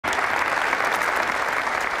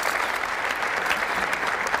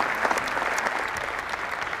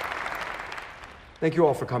Thank you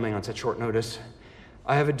all for coming on such short notice.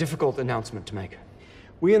 I have a difficult announcement to make.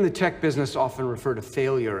 We in the tech business often refer to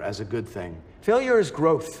failure as a good thing. Failure is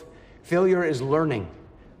growth. Failure is learning.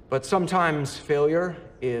 But sometimes failure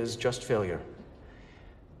is just failure.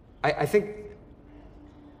 I think...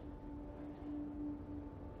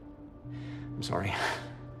 I'm sorry.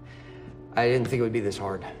 I didn't think it would be this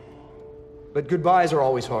hard. But goodbyes are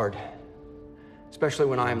always hard, especially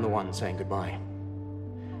when I am the one saying goodbye.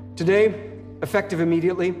 Today, effective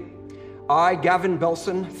immediately, I, Gavin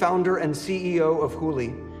Belson, founder and CEO of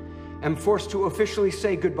Hooli, am forced to officially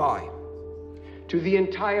say goodbye to the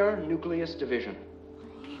entire Nucleus division.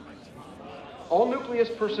 All Nucleus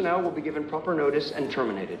personnel will be given proper notice and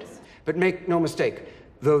terminated. But make no mistake,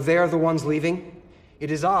 though they are the ones leaving,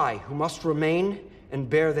 it is I who must remain and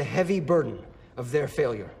bear the heavy burden of their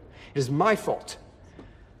failure. It is my fault.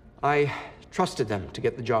 I trusted them to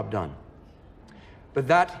get the job done. But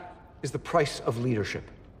that is the price of leadership.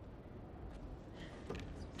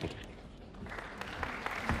 Thank you.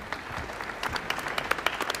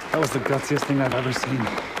 That was the gutsiest thing I've ever seen.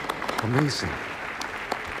 Amazing.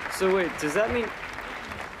 So wait, does that mean...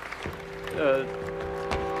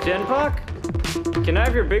 Genpoc? Can I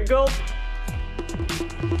have your big gulp?